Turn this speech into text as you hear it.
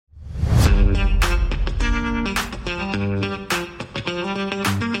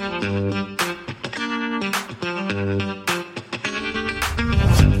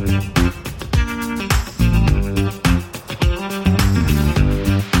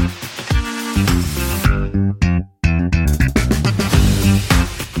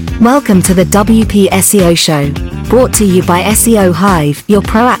Welcome to the WP SEO Show, brought to you by SEO Hive, your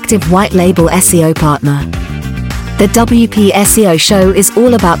proactive white label SEO partner. The WP SEO Show is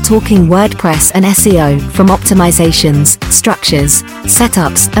all about talking WordPress and SEO, from optimizations, structures,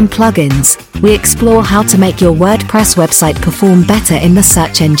 setups, and plugins. We explore how to make your WordPress website perform better in the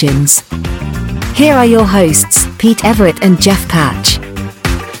search engines. Here are your hosts, Pete Everett and Jeff Patch.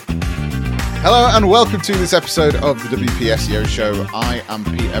 Hello and welcome to this episode of the WP SEO Show. I am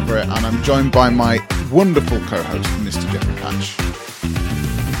Pete Everett and I'm joined by my wonderful co-host, Mr. Jeffrey Patch.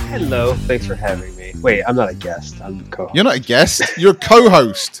 Hello, thanks for having me. Wait, I'm not a guest, I'm a co-host. You're not a guest, you're a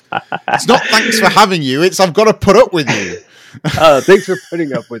co-host. It's not thanks for having you, it's I've got to put up with you. Thanks for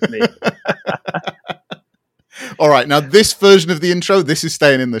putting up with me. All right, now this version of the intro, this is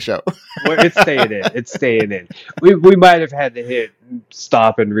staying in the show. Well, it's staying in. We might have had to hit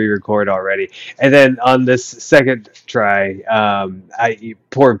stop and re-record already. And then on this second try,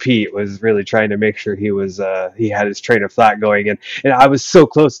 poor Pete was really trying to make sure he had his train of thought going. And I was so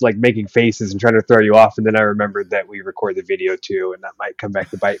close to like making faces and trying to throw you off. And then I remembered that we record the video too, and that might come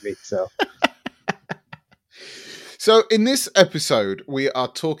back to bite me. So in this episode, we are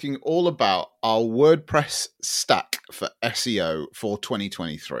talking all about our WordPress stack for SEO for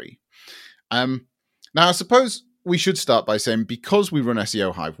 2023. Now, I suppose we should start by saying, because we run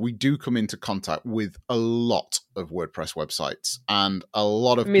SEO Hive, we do come into contact with a lot of WordPress websites and a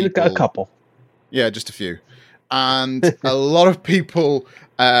lot of people. A couple. Yeah, just a few. And a lot of people,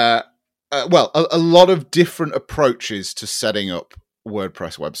 a lot of different approaches to setting up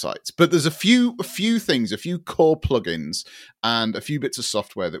WordPress websites, but there's a few things, a few core plugins and a few bits of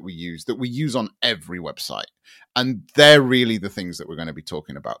software that we use on every website, and they're really the things that we're going to be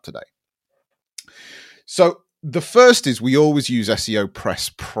talking about today. So the first is we always use SEO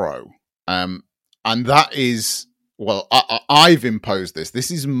Press Pro, and that is, well, I've imposed this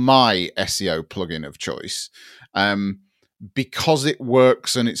is my SEO plugin of choice, because it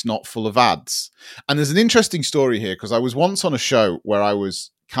works and it's not full of ads. And there's an interesting story here, because I was once on a show where I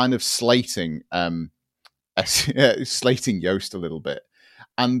was kind of slating Yoast a little bit.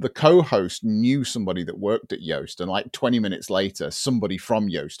 And the co-host knew somebody that worked at Yoast. And like 20 minutes later, somebody from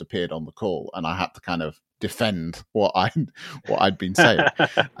Yoast appeared on the call. And I had to kind of defend what I'd been saying,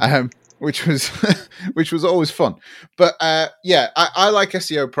 which was always fun. But I like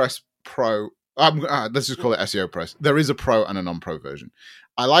SEO Press Pro. Let's just call it SEO Press. There is a pro and a non-pro version.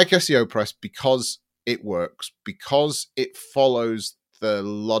 I like SEO Press because it works, because it follows the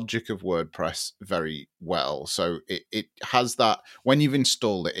logic of WordPress very well. So it has that, when you've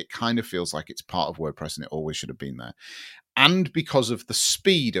installed it, it kind of feels like it's part of WordPress and it always should have been there. And because of the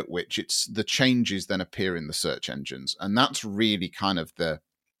speed at which the changes then appear in the search engines. And that's really kind of the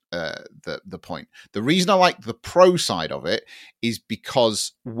point. The reason I like the pro side of it is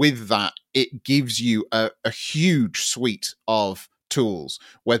because with that, it gives you a huge suite of tools,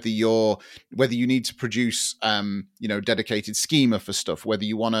 whether you need to produce dedicated schema for stuff, whether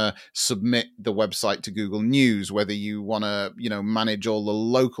you want to submit the website to Google News, whether you want to manage all the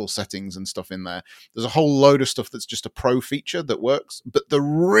local settings and stuff in there. There's a whole load of stuff that's just a pro feature that works, but the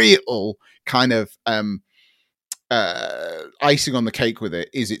real kind of icing on the cake with it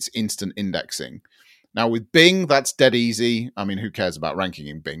is its instant indexing. Now with Bing, that's dead easy. I mean, who cares about ranking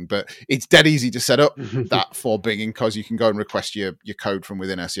in Bing? But it's dead easy to set up that for Bing, because you can go and request your code from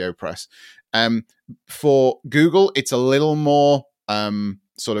within SEO Press. For Google, it's a little more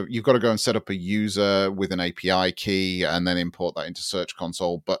sort of, you've got to go and set up a user with an API key and then import that into Search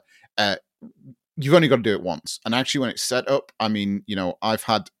Console. But you've only got to do it once. And actually when it's set up, I mean, I've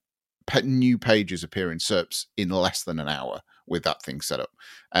had new pages appear in SERPs in less than an hour with that thing set up.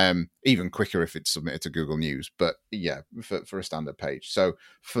 Even quicker if it's submitted to Google News, but yeah, for a standard page. So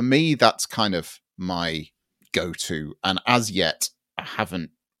for me, that's kind of my go-to. And as yet, I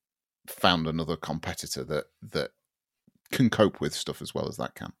haven't found another competitor that can cope with stuff as well as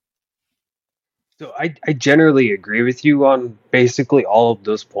that can. So I generally agree with you on basically all of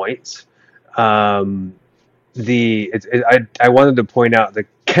those points. I wanted to point out the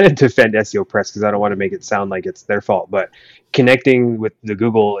kind of defend SEO Press, because I don't want to make it sound like it's their fault, but connecting with the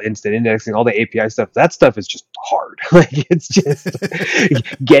Google instant indexing, all the API stuff, that stuff is just hard. Like it's just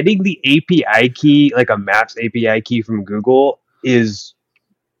getting the API key, like a Maps API key from Google, is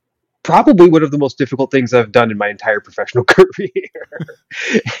probably one of the most difficult things I've done in my entire professional career.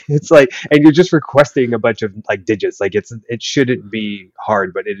 It's like, and you're just requesting a bunch of like digits. Like it shouldn't be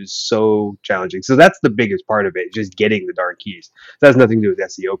hard, but it is so challenging. So that's the biggest part of it, just getting the darn keys. That has nothing to do with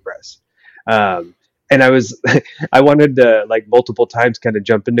SEO Press. And I wanted to like multiple times kind of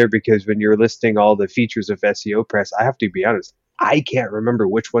jump in there, because when you're listing all the features of SEO Press, I have to be honest, I can't remember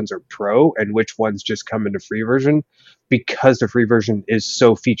which ones are pro and which ones just come into free version, because the free version is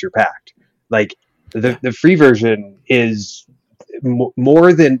so feature packed. Like the free version is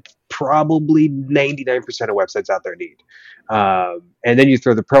more than probably 99% of websites out there need. And then you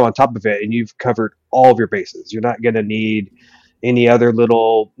throw the pro on top of it and you've covered all of your bases. You're not going to need any other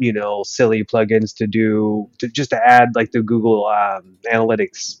little, silly plugins to add like the Google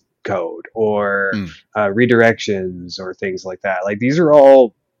Analytics code or redirections or things like that. Like these are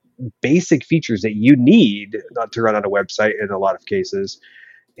all basic features that you need not to run on a website in a lot of cases.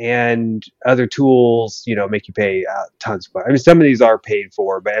 And other tools, make you pay tons. But I mean, some of these are paid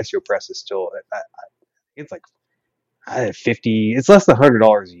for, but SEO Press is still, it's like 50. It's less than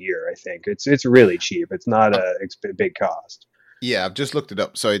 $100 a year. I think it's really cheap. It's not a big cost. Yeah, I've just looked it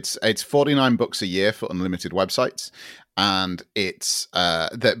up. So it's $49 a year for unlimited websites, and it's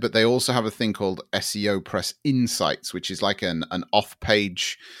but they also have a thing called SEO Press Insights, which is like an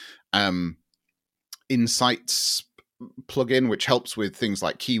off-page insights plugin, which helps with things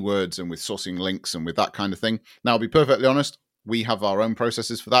like keywords and with sourcing links and with that kind of thing. Now, I'll be perfectly honest, we have our own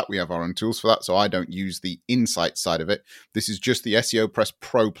processes for that. We have our own tools for that. So I don't use the insights side of it. This is just the SEO Press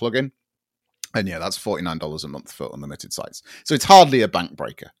Pro plugin. And yeah, that's $49 a month for unlimited sites. So it's hardly a bank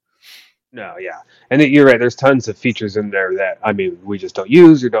breaker. No, yeah. And you're right. There's tons of features in there that, I mean, we just don't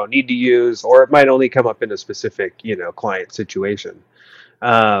use or don't need to use, or it might only come up in a specific, client situation.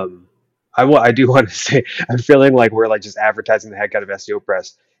 I do want to say, I'm feeling like we're like just advertising the heck out of SEO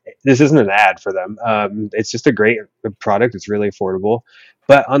Press. This isn't an ad for them. It's just a great product. It's really affordable.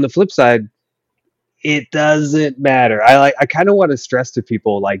 But on the flip side, it doesn't matter. I kind of want to stress to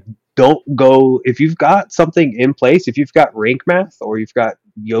people, like, don't go, if you've got something in place, if you've got Rank Math or you've got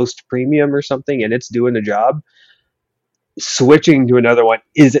Yoast Premium or something and it's doing the job, switching to another one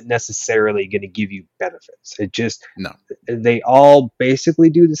isn't necessarily going to give you benefits. It just, no. They all basically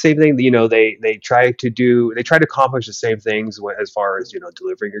do the same thing. They try to accomplish the same things as far as,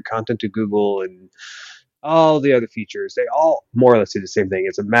 delivering your content to Google and all the other features. They all more or less do the same thing.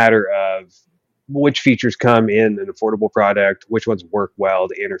 It's a matter of which features come in an affordable product, which ones work well,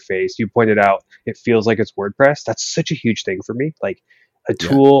 the interface. You pointed out it feels like it's WordPress. That's such a huge thing for me. Like a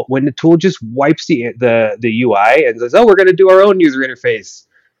tool, when the tool just wipes the UI and says, "Oh, we're going to do our own user interface."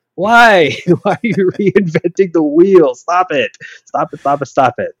 Why? Why are you reinventing the wheel? Stop it. Like,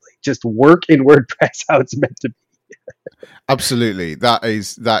 just work in WordPress how it's meant to be. Absolutely. That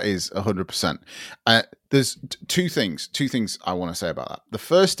is 100%. There's two things I want to say about that. The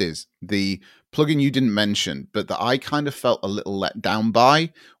first is the plugin you didn't mention, but that I kind of felt a little let down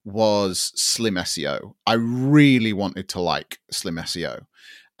by, was Slim SEO. I really wanted to like Slim SEO.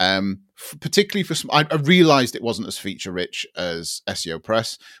 Particularly for I realized it wasn't as feature rich as SEO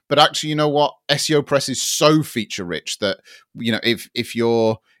Press, but actually, you know what? SEO Press is so feature rich that,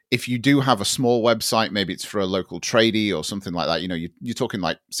 if you do have a small website, maybe it's for a local tradie or something like that, you're talking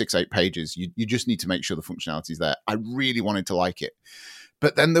like 6-8 pages. You just need to make sure the functionality is there. I really wanted to like it.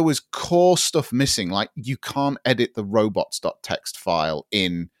 But then there was core stuff missing, like you can't edit the robots.txt file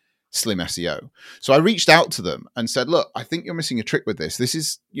in Slim SEO. So I reached out to them and said, look, I think you're missing a trick with this. This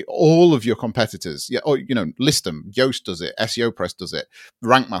is all of your competitors. Yeah, or, list them. Yoast does it. SEO Press does it.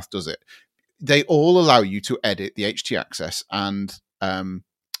 Rank Math does it. They all allow you to edit the htaccess and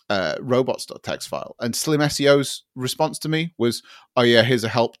robots.txt file. And Slim SEO's response to me was, oh yeah, here's a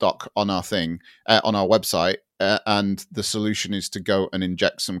help doc on our thing, on our website. And the solution is to go and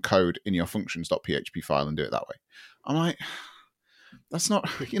inject some code in your functions.php file and do it that way. I'm like, that's not,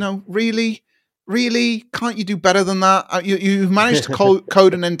 really, can't you do better than that? You've managed to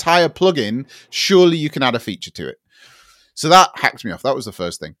code an entire plugin. Surely you can add a feature to it. So that hacked me off. That was the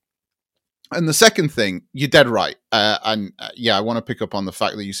first thing. And the second thing, you're dead right. I want to pick up on the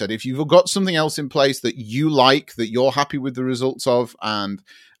fact that you said, if you've got something else in place that you like, that you're happy with the results of, and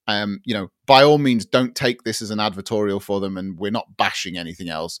by all means, don't take this as an advertorial for them, and we're not bashing anything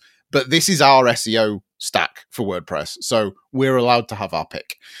else. But this is our SEO stack for WordPress, so we're allowed to have our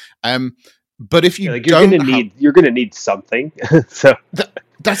pick. But if you you're going to need something. So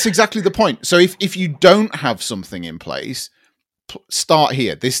that's exactly the point. So if you don't have something in place, start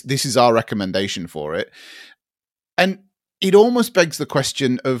here. This is our recommendation for it, and it almost begs the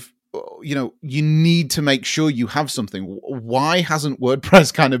question of, you need to make sure you have something. Why hasn't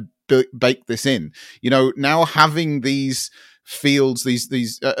WordPress kind of baked this in? Now having these fields,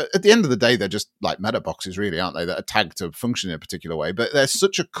 these at the end of the day, they're just like meta boxes, really, aren't they? That are tagged to function in a particular way, but they're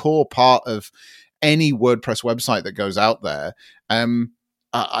such a core part of any WordPress website that goes out there.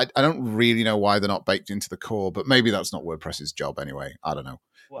 I don't really know why they're not baked into the core, but maybe that's not WordPress's job anyway. I don't know.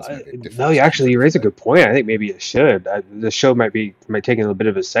 Well, That's maybe a different no, discussion you for raise a another good point. I think maybe it should. The show might take a little bit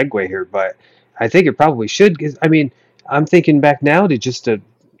of a segue here, but I think it probably should. 'Cause, I mean, I'm thinking back now to just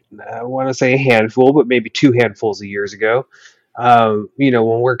I want to say a handful, but maybe two handfuls of years ago. When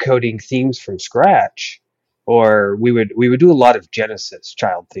we're coding themes from scratch, or we would do a lot of Genesis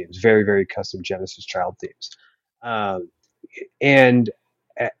child themes, very very custom Genesis child themes. Um, and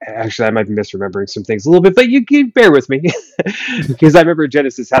Actually, I might be misremembering some things a little bit, but you can bear with me because I remember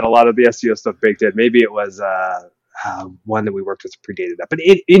Genesis had a lot of the SEO stuff baked in. Maybe it was one that we worked with predated that. But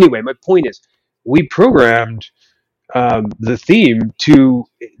anyway, my point is, we programmed the theme to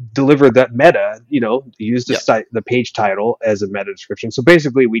deliver that meta. Use the page title as a meta description. So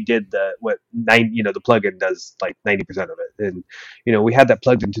basically, we did the plugin does like 90% of it, and we had that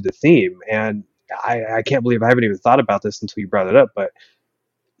plugged into the theme. And I can't believe I haven't even thought about this until you brought it up, but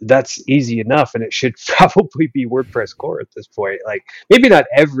that's easy enough, and it should probably be WordPress core at this point. Like, maybe not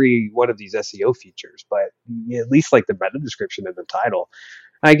every one of these SEO features, but at least like the meta description and the title.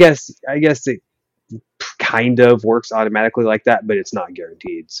 I guess it kind of works automatically like that, but it's not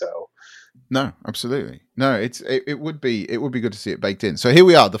guaranteed. So no, absolutely. No, it would be good to see it baked in. So here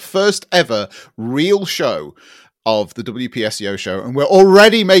we are, the first ever real show of the WP SEO show, and we're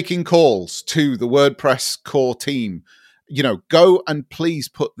already making calls to the WordPress core team. Go and please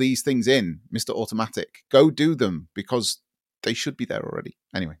put these things in, Mr. Automatic. Go do them, because they should be there already.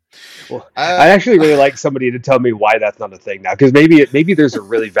 Anyway. Well, I'd actually really like somebody to tell me why that's not a thing now, because maybe there's a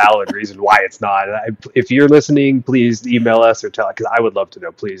really valid reason why it's not. If you're listening, please email us or tell, because I would love to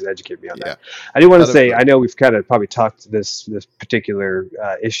know. Please educate me on that. I do want to say, I know we've kind of probably talked this particular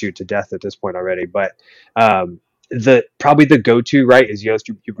issue to death at this point already, but probably the go-to, right, is Yoast.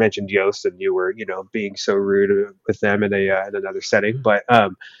 You mentioned Yoast, and you were being so rude with them in another setting, but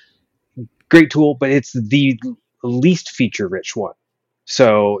great tool, but it's the least feature rich one.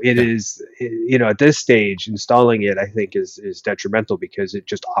 So it is, at this stage, installing it, I think, is detrimental, because it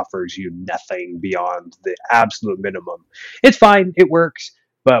just offers you nothing beyond the absolute minimum. It's fine, it works,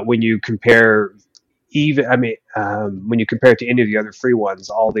 but when you compare when you compare it to any of the other free ones,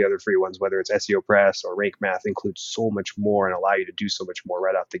 all the other free ones, whether it's SEO Press or Rank Math, includes so much more and allow you to do so much more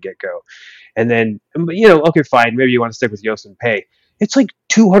right off the get-go. And then, okay, fine, maybe you want to stick with Yoast and pay. It's like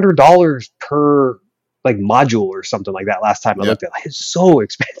 $200 per like module or something like that. Last time I looked at it, it's so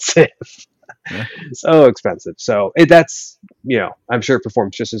expensive. So expensive. So that's, I'm sure it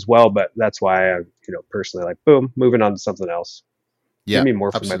performs just as well, but that's why I, personally, like, boom, moving on to something else. Give me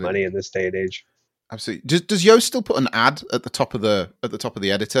more for my money in this day and age. Absolutely. Does Yoast still put an ad at the top of the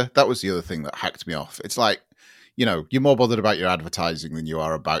editor? That was the other thing that hacked me off. It's like, you're more bothered about your advertising than you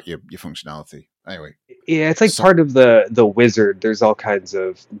are about your functionality. Anyway. Yeah, it's like part of the wizard. There's all kinds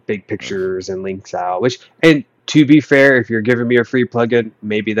of big pictures and links out, and to be fair, if you're giving me a free plugin,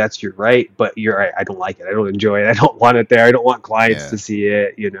 maybe that's your right, but you're right. I don't like it. I don't enjoy it. I don't want it there. I don't want clients to see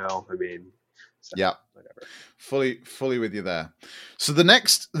it, whatever. Fully with you there. So the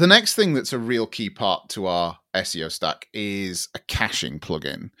next thing that's a real key part to our SEO stack is a caching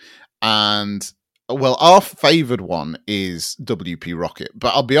plugin. And well, our favored one is WP Rocket,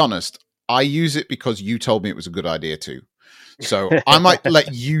 but I'll be honest, I use it because you told me it was a good idea too. So I might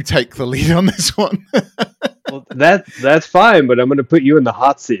let you take the lead on this one. Well, that's fine, but I'm going to put you in the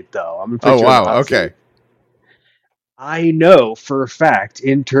hot seat, though. I'm going to put you in the hot seat. I know for a fact,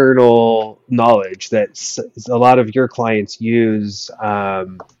 internal knowledge, that a lot of your clients use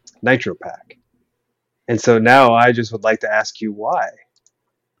NitroPack. And so now I just would like to ask you why.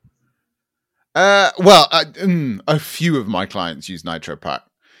 A few of my clients use NitroPack.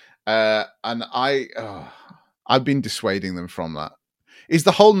 And I've been dissuading them from that. Is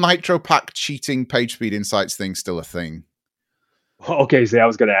the whole NitroPack cheating page speed insights thing still a thing? Okay, so I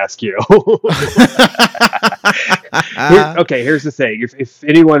was going to ask you. Here's the thing. If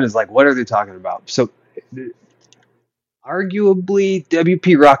anyone is like, what are they talking about? So arguably,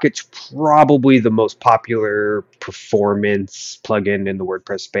 WP Rocket's probably the most popular performance plugin in the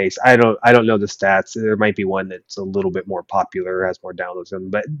WordPress space. I don't know the stats. There might be one that's a little bit more popular, has more downloads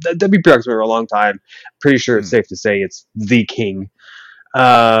than, but WP Rocket's been for a long time. Pretty sure it's safe to say it's the king,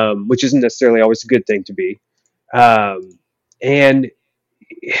 which isn't necessarily always a good thing to be. And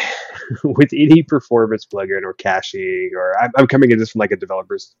with any performance plugin or caching, or I'm coming at this from like a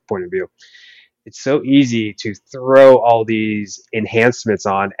developer's point of view, it's so easy to throw all these enhancements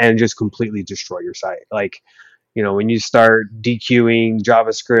on and just completely destroy your site. Like, when you start dequeuing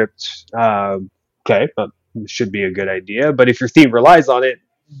JavaScript, should be a good idea. But if your theme relies on it,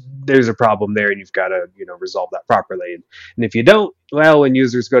 there's a problem there, and you've got to resolve that properly. And if you don't, well, when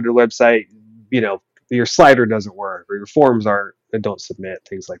users go to the website, your slider doesn't work, or your forms don't submit,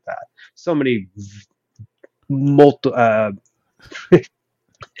 things like that. So many multiple,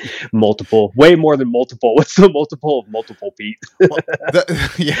 way more than multiple. What's the multiple of multiple, Pete? Well,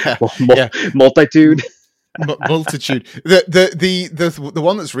 Multitude. Multitude. The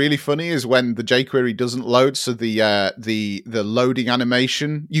one that's really funny is when the jQuery doesn't load. So the loading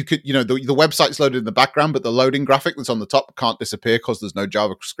animation, the website's loaded in the background, but the loading graphic that's on the top can't disappear because there's no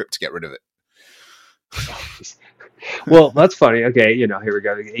JavaScript to get rid of it. Well, that's funny. Okay, here we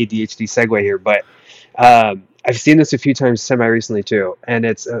go. ADHD segue here, but I've seen this a few times semi-recently too, and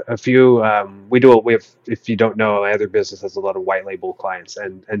it's a few. We have, if you don't know, my other business has a lot of white label clients,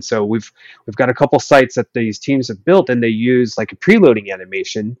 and so we've got a couple sites that these teams have built, and they use like a preloading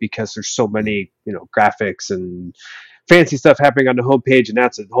animation because there's so many graphics and fancy stuff happening on the homepage, and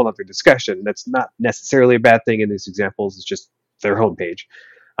that's a whole other discussion. That's not necessarily a bad thing in these examples. It's just their homepage.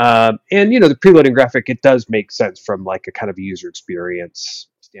 And the preloading graphic, it does make sense from like a kind of user experience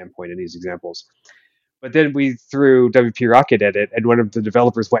standpoint in these examples. But then we threw WP Rocket at it, and one of the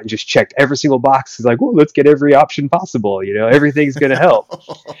developers went and just checked every single box. He's like, "Well, let's get every option possible. Everything's going to help."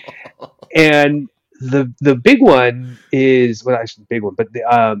 And the big one is, well, actually, the big one, but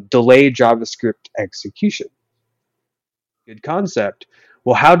the delayed JavaScript execution. Good concept.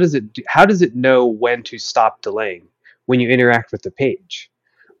 Well, how does it know when to stop delaying when you interact with the page?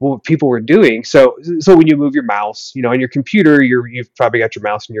 Well, what people were doing, so when you move your mouse, on your computer, you've probably got your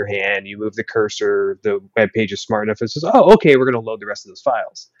mouse in your hand, you move the cursor, the web page is smart enough, it says, oh, okay, we're going to load the rest of those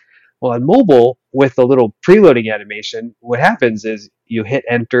files. Well, on mobile, with the little preloading animation, what happens is you hit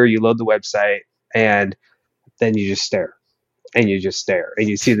enter, you load the website, and then you just stare. And you just stare, and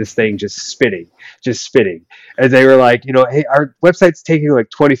you see this thing just spinning. And they were like, hey, our website's taking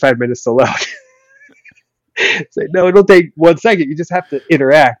like 25 minutes to load. It's like, no, it'll take 1 second. You just have to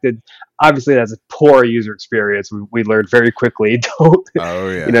interact, and obviously that's a poor user experience. We learned very quickly. Don't. Oh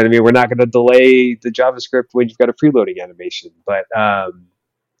yeah. You know what I mean? We're not going to delay the JavaScript when you've got a preloading animation. But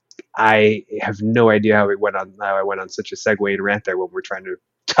I have no idea how I went on such a segue and rant there when we're trying to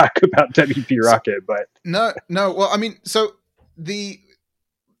talk about WP Rocket. But no. Well, I mean, so the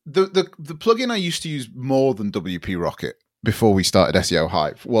plugin I used to use more than WP Rocket before we started SEO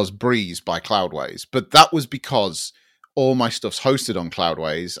Hive was Breeze by Cloudways, but that was because all my stuff's hosted on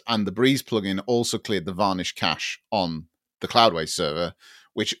Cloudways, and the Breeze plugin also cleared the varnish cache on the Cloudways server,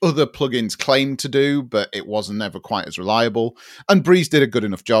 which other plugins claimed to do, but it wasn't never quite as reliable. And Breeze did a good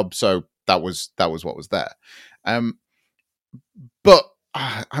enough job, so that was what was there. But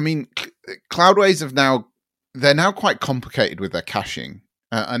I mean, Cloudways they're now quite complicated with their caching.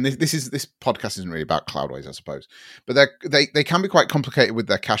 And this podcast isn't really about Cloudways, I suppose, but they can be quite complicated with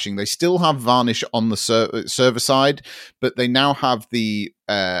their caching. They still have varnish on the server side, but they now have the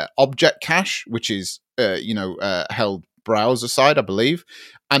object cache, which is held browser side, I believe,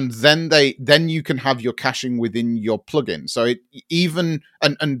 and then you can have your caching within your plugin. So it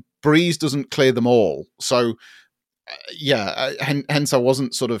and Breeze doesn't clear them all. So hence I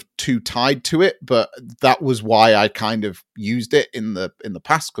wasn't sort of too tied to it, but that was why I kind of used it in the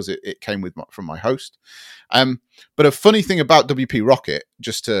past, because it came from my host. But a funny thing about WP Rocket,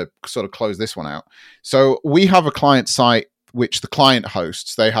 just to sort of close this one out, so we have a client site which the client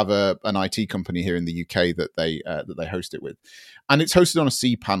hosts. They have an IT company here in the UK that they host it with, and it's hosted on a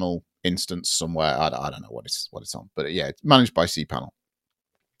cPanel instance somewhere. I don't know what it's on, but yeah, it's managed by cPanel,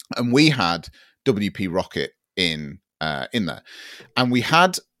 and we had WP Rocket in there, and we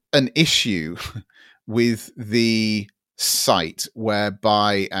had an issue with the site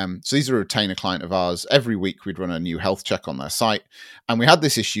whereby so these are a retainer client of ours. Every week we'd run a new health check on their site, and we had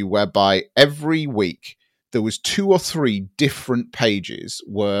this issue whereby every week there was 2 or 3 different pages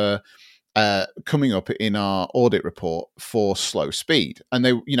were coming up in our audit report for slow speed. And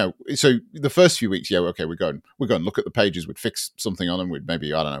they, so the first few weeks, okay, we go and look at the pages, we'd fix something on them, we'd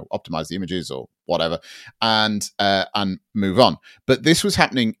maybe, I don't know, optimize the images or whatever, and move on. But this was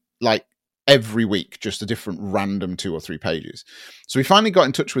happening like every week, just a different random 2 or 3 pages. So we finally got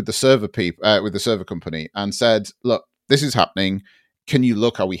in touch with the server with the server company, and said, look, this is happening. Can you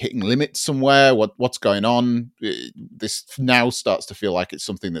look? Are we hitting limits somewhere? What's going on? This now starts to feel like it's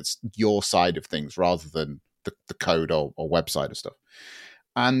something that's your side of things rather than the code or website or stuff.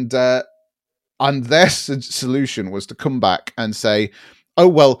 And their solution was to come back and say, oh,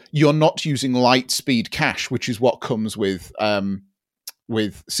 well, you're not using light speed cache, which is what comes with cPanel.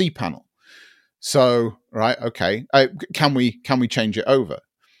 So, right, okay, can we change it over?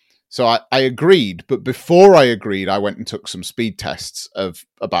 So I agreed, but before I agreed, I went and took some speed tests of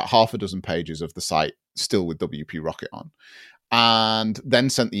about half a dozen pages of the site still with WP Rocket on, and then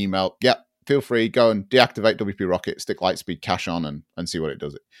sent the email, yep, feel free, go and deactivate WP Rocket, stick Lightspeed Cache on and see what it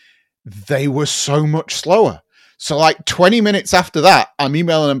does. They were so much slower. So like 20 minutes after that, I'm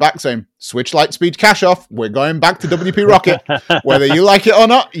emailing them back saying, switch Lightspeed Cache off. We're going back to WP Rocket. Whether you like it or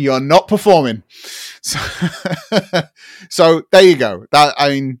not, you're not performing. So, so there you go. That, I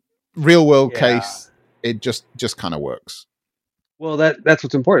mean, real world case, it just kind of works. Well, that's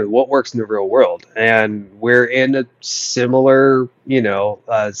what's important. What works in the real world, and we're in a similar,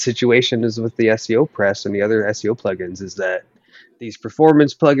 situation as with the SEO Press and the other SEO plugins. Is that these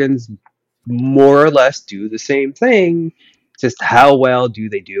performance plugins more or less do the same thing? Just how well do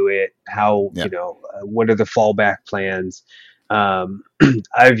they do it? How what are the fallback plans?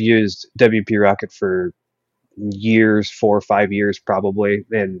 I've used WP Rocket for years, 4 or 5 years probably,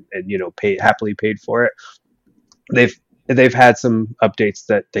 and happily paid for it. They've had some updates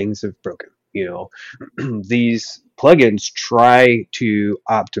that things have broken. These plugins try to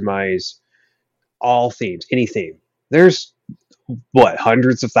optimize all themes, any theme. There's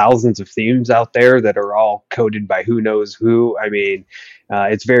hundreds of thousands of themes out there that are all coded by who knows who. I mean,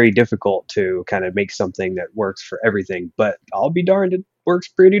 it's very difficult to kind of make something that works for everything, but I'll be darned, it works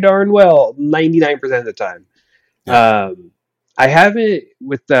pretty darn well 99% of the time. Yeah. I have it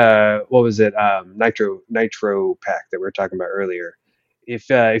with Nitro Pack that we were talking about earlier.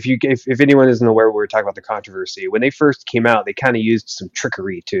 If anyone isn't aware, we were talking about the controversy when they first came out. They kind of used some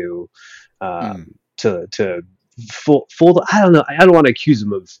trickery to fool. I don't know. I don't want to accuse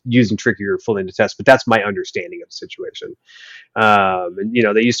them of using trickery or fooling the test, but that's my understanding of the situation. And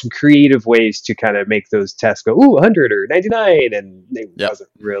they used some creative ways to kind of make those tests go 100 or 99, and it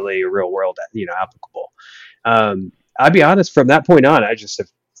wasn't really real world applicable. I'll be honest, from that point on, I've just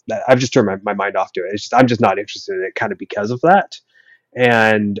turned my mind off to it. I'm just not interested in it, kind of because of that.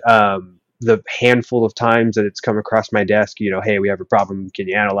 And the handful of times that it's come across my desk, hey, we have a problem, can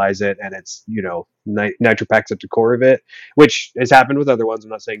you analyze it? And it's, NitroPack's at the core of it, which has happened with other ones.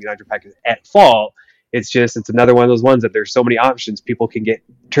 I'm not saying NitroPack is at fault. It's another one of those ones that there's so many options, people can get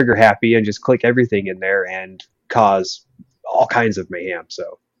trigger happy and just click everything in there and cause all kinds of mayhem.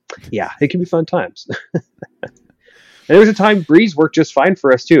 So yeah, it can be fun times. And there was a time Breeze worked just fine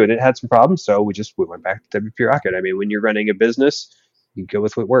for us too, and it had some problems, so we went back to WP Rocket. I mean, when you're running a business, you go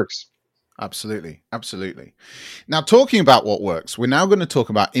with what works. Absolutely. Now, talking about what works, we're now going to talk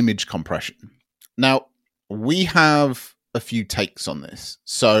about image compression. Now, we have a few takes on this.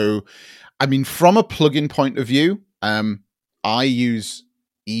 So, I mean, from a plugin point of view, I use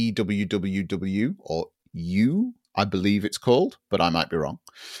EWWW, or U, I believe it's called, but I might be wrong.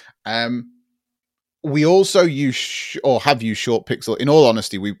 We also use have used Short Pixel. In all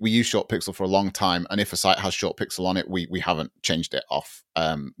honesty, we use Short Pixel for a long time, and if a site has Short Pixel on it, we haven't changed it off.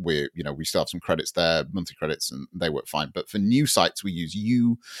 We still have some credits there, monthly credits, and they work fine. But for new sites, we use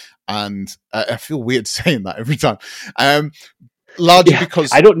U, and I feel weird saying that every time. Largely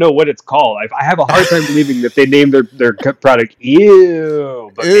because I don't know what it's called. I have a hard time believing that they named their product Ew,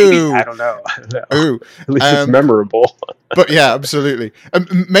 but maybe I don't know. Ooh. At least it's memorable. But yeah, absolutely.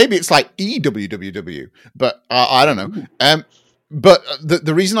 Maybe it's like EWWW, but I don't know. But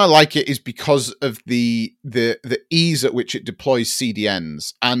the reason I like it is because of the ease at which it deploys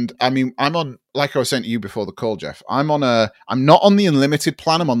CDNs. And I mean, I'm on, like I was saying to you before the call, Jeff, I'm not on the unlimited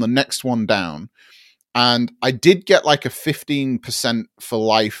plan. I'm on the next one down. And I did get like a 15% for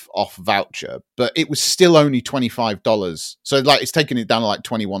life off voucher, but it was still only $25. So like it's taking it down to like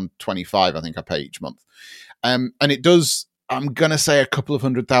 $21.25, I think I pay each month. And it does, I'm going to say, a couple of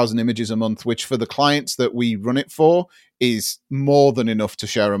 100,000 images a month, which for the clients that we run it for is more than enough to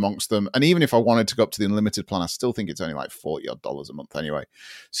share amongst them. And even if I wanted to go up to the unlimited plan, I still think it's only like $40 odd a month anyway.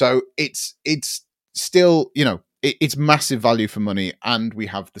 So it's still, it's massive value for money, and we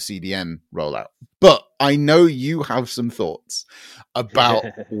have the CDN rollout. But I know you have some thoughts about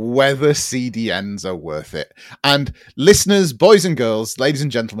whether CDNs are worth it. And listeners, boys and girls, ladies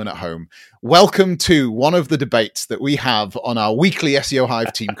and gentlemen at home, welcome to one of the debates that we have on our weekly SEO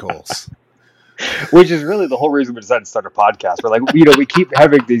Hive team calls. Which is really the whole reason we decided to start a podcast. We're like, we keep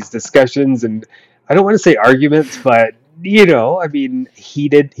having these discussions, and I don't want to say arguments, but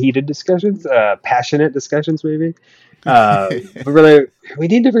heated discussions, passionate discussions, maybe. But really, we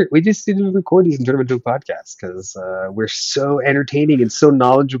just need to record these and turn them into a podcast because we're so entertaining and so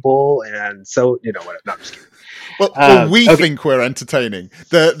knowledgeable and so what. No, I'm just kidding. Well, we think we're entertaining.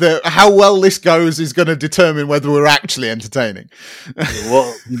 The how well this goes is going to determine whether we're actually entertaining.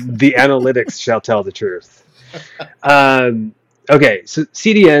 Well, the analytics shall tell the truth. Okay, so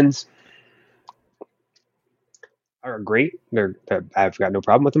CDNs are great. I've got no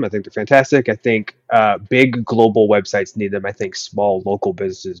problem with them. I think they're fantastic. I think big global websites need them. I think small local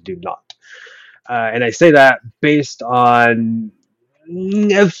businesses do not. And I say that based on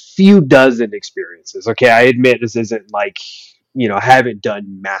a few dozen experiences. Okay, I admit this isn't like, I haven't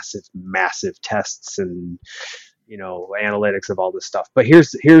done massive tests and, analytics of all this stuff. But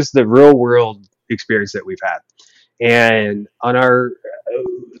here's the real world experience that we've had. And on our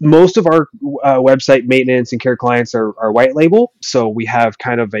most of our website maintenance and care clients are white label, so we have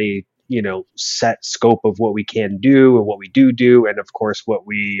kind of a set scope of what we can do and what we do, and of course what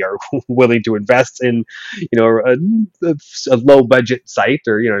we are willing to invest in, a low budget site,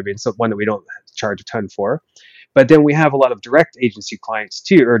 or so one that we don't charge a ton for. But then we have a lot of direct agency clients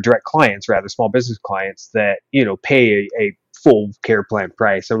too, or direct clients rather, small business clients that pay a full care plan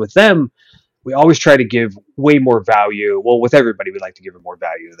price, and with them we always try to give way more value. Well, with everybody, we like to give them more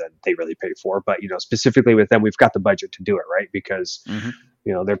value than they really pay for. But specifically with them, we've got the budget to do it, right? Because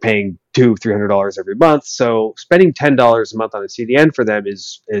they're paying $200-300 every month. So spending $10 a month on a CDN for them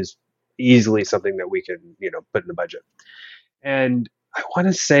is easily something that we can put in the budget. And I want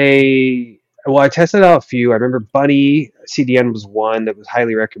to say, well, I tested out a few. I remember Bunny CDN was one that was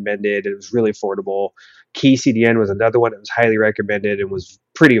highly recommended. It was really affordable. Key CDN was another one that was highly recommended and was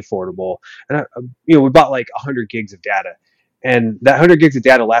pretty affordable. And we bought like 100 gigs of data, and that 100 gigs of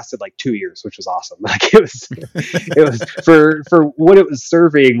data lasted like 2 years, which was awesome. Like it was for what it was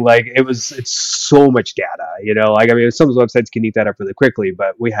serving. Like it's so much data. Like some of the websites can eat that up really quickly,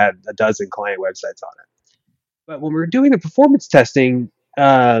 but we had a dozen client websites on it. But when we were doing the performance testing,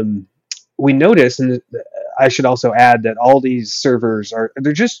 we noticed, and I should also add that all these servers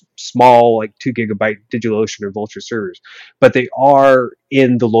they're just small, like 2 gigabyte DigitalOcean or Vultr servers, but they are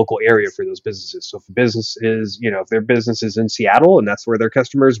in the local area for those businesses. So if a business is, if their business is in Seattle and that's where their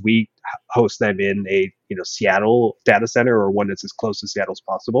customers, we host them in a, Seattle data center, or one that's as close to Seattle as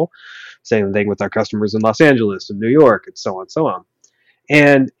possible. Same thing with our customers in Los Angeles and New York, and so on and so on.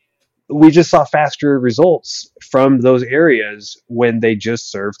 And we just saw faster results from those areas when they just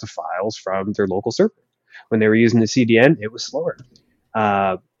served the files from their local server. When they were using the CDN, it was slower.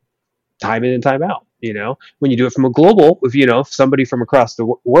 Time in and time out. When you do it from a global, if somebody from across the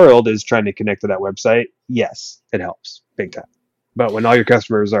world is trying to connect to that website, yes, it helps big time. But when all your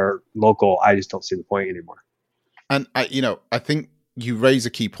customers are local, I just don't see the point anymore. And I think you raise a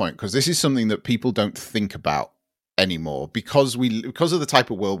key point, because this is something that people don't think about anymore, because of the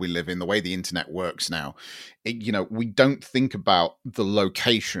type of world we live in, the way the internet works now. We don't think about the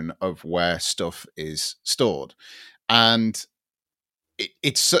location of where stuff is stored, and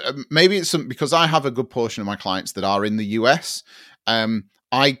it's maybe it's something, because I have a good portion of my clients that are in the US.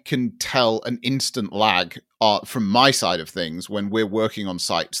 I can tell an instant lag from my side of things when we're working on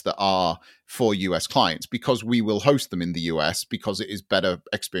sites that are for US clients, because we will host them in the US because it is better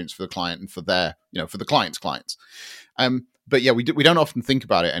experience for the client and for their, for the client's clients. But yeah, we don't often think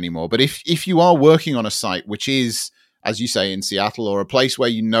about it anymore. But if you are working on a site which is, as you say, in Seattle, or a place where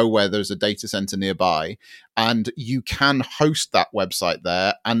where there's a data center nearby, and you can host that website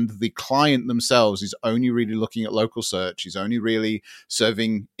there, and the client themselves is only really looking at local search, is only really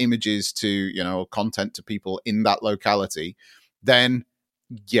serving images to, content to people in that locality, then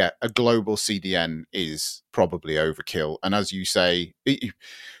yeah, a global CDN is probably overkill. And as you say,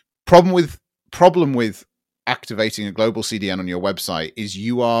 problem with activating a global CDN on your website is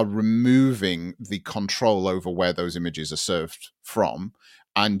you are removing the control over where those images are served from,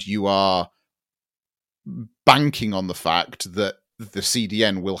 and you are banking on the fact that the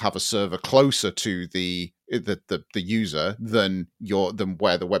CDN will have a server closer to the user than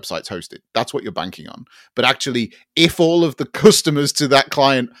where the website's hosted. That's what you're banking on. But actually, if all of the customers to that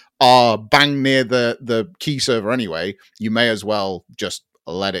client are bang near the key server anyway, you may as well just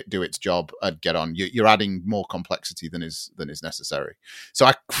let it do its job and get on. You're adding more complexity than is necessary. So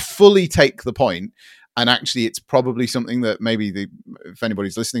I fully take the point. And actually, it's probably something that maybe if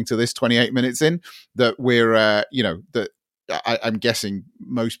anybody's listening to this 28 minutes in, that we're, I'm guessing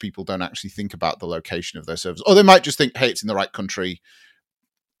most people don't actually think about the location of their servers. Or they might just think, hey, it's in the right country,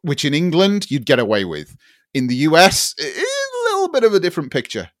 which in England you'd get away with. In the US, it's a little bit of a different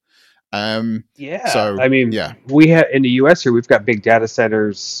picture. So we have in the US here, we've got big data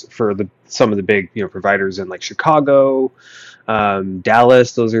centers for some of the big providers in like Chicago,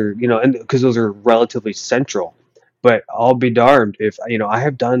 Dallas. Those are and because those are relatively central, But I'll be darned if, I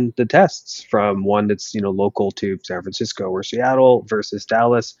have done the tests from one that's, local to San Francisco or Seattle versus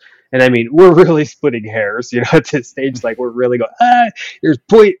Dallas. And I mean, we're really splitting hairs, at this stage. Like, we're really going, there's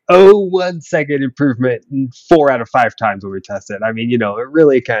 0.01 second improvement 4 out of 5 times when we test it. I mean, it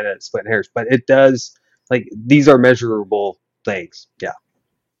really kind of split hairs, but it does, like, these are measurable things. Yeah.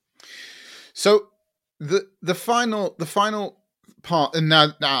 So the final part, and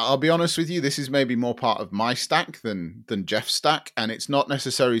now I'll be honest with you, this is maybe more part of my stack than Jeff's stack, and it's not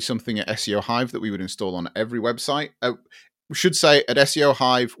necessarily something at SEO Hive that we would install on every website. We should say at SEO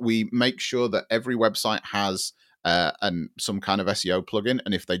Hive, we make sure that every website has some kind of SEO plugin,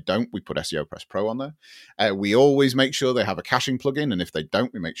 and if they don't, we put SEO Press Pro on there. We always make sure they have a caching plugin, and if they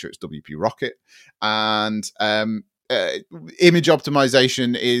don't, we make sure it's WP Rocket. And image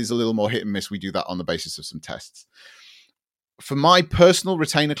optimization is a little more hit and miss. We do that on the basis of some tests. For my personal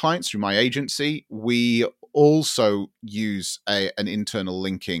retainer clients through my agency, we also use an internal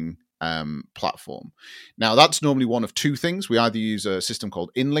linking platform. Now, that's normally one of 2 things. We either use a system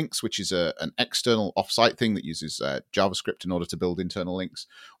called InLinks, which is an external offsite thing that uses JavaScript in order to build internal links,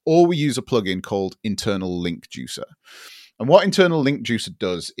 or we use a plugin called Internal Link Juicer. And what Internal Link Juicer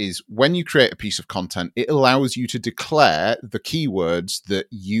does is when you create a piece of content, it allows you to declare the keywords that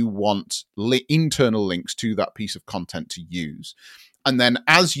you want internal links to that piece of content to use. And then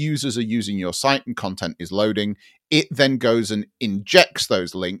as users are using your site and content is loading, it then goes and injects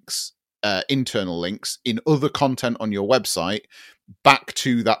those links, internal links, in other content on your website back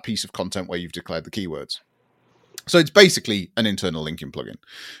to that piece of content where you've declared the keywords. So it's basically an internal linking plugin,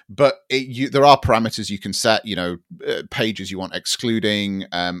 but there are parameters you can set. Pages you want excluding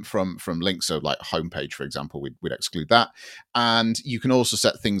from links. So, like homepage, for example, we'd exclude that, and you can also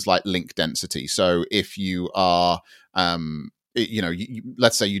set things like link density. So if you are,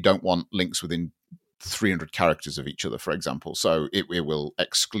 let's say you don't want links within 300 characters of each other, for example, so it will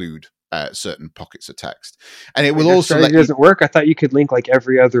exclude certain pockets of text, and it will also let doesn't work. I thought you could link like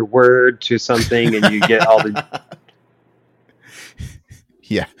every other word to something, and you get all the.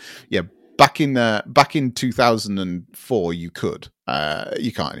 yeah. Back in 2004, you could.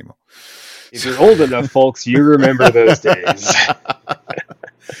 You can't anymore. If you're old enough, folks, you remember those days.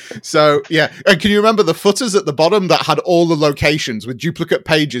 So, yeah. And can you remember the footers at the bottom that had all the locations with duplicate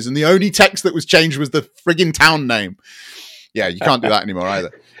pages, and the only text that was changed was the friggin' town name? Yeah, you can't do that anymore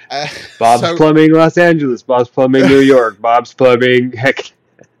either. Bob's Plumbing Los Angeles, Bob's Plumbing New York, Bob's Plumbing, heck.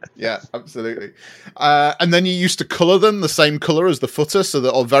 Yeah, absolutely. And then you used to color them the same color as the footer, so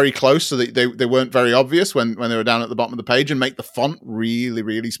that, or very close, so that they weren't very obvious when they were down at the bottom of the page, and make the font really,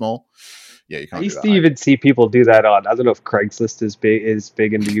 really small. Yeah, you can't. I used to even see people do that on, I don't know if Craigslist is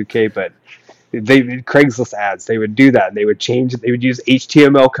big in the UK, but Craigslist ads, they would do that, and they would change it. They would use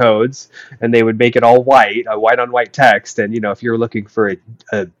HTML codes, and they would make it all white on white text. And if you're looking for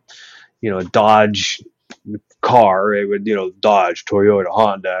a Dodge car, it would Dodge, Toyota,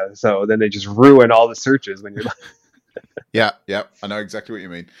 Honda. So then they just ruin all the searches when you're. Yeah, I know exactly what you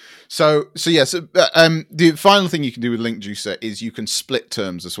mean. So the final thing you can do with Link Juicer is you can split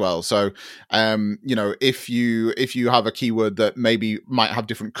terms as well. So if you have a keyword that maybe might have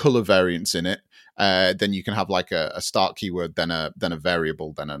different color variants in it, then you can have like a start keyword, then a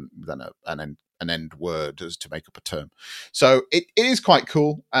variable, then an end word as to make up a term. So it is quite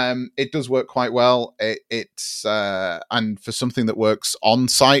cool. It does work quite well. It's and for something that works on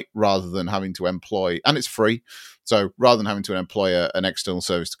site rather than having to employ, and it's free. So rather than having to employ an external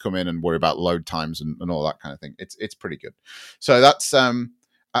service to come in and worry about load times and all that kind of thing, it's pretty good. So that's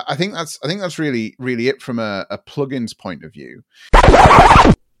I think that's really it from a plugins point of view.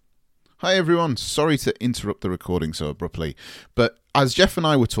 Hi everyone, sorry to interrupt the recording so abruptly, but as Jeff and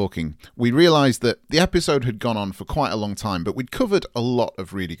I were talking, we realised that the episode had gone on for quite a long time, but we'd covered a lot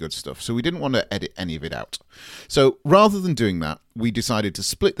of really good stuff, so we didn't want to edit any of it out. So rather than doing that, we decided to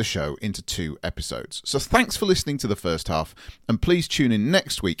split the show into 2 episodes. So thanks for listening to the first half, and please tune in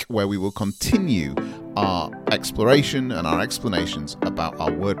next week where we will continue our exploration and our explanations about our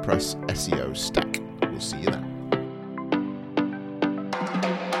WordPress SEO stack. We'll see you then.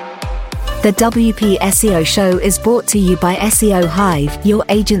 The WP SEO Show is brought to you by SEO Hive, your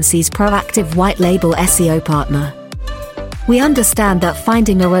agency's proactive white label SEO partner. We understand that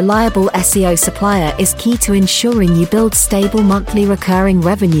finding a reliable SEO supplier is key to ensuring you build stable monthly recurring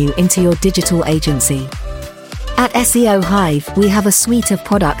revenue into your digital agency. At SEO Hive, we have a suite of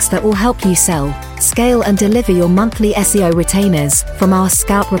products that will help you sell, scale and deliver your monthly SEO retainers, from our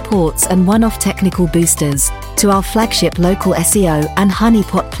Scout reports and one-off technical boosters, to our flagship local SEO and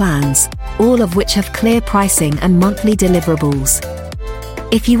honeypot plans, all of which have clear pricing and monthly deliverables.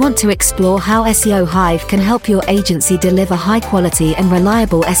 If you want to explore how SEO Hive can help your agency deliver high-quality and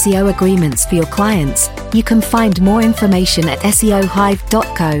reliable SEO agreements for your clients, you can find more information at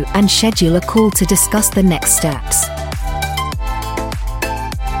seohive.co and schedule a call to discuss the next steps.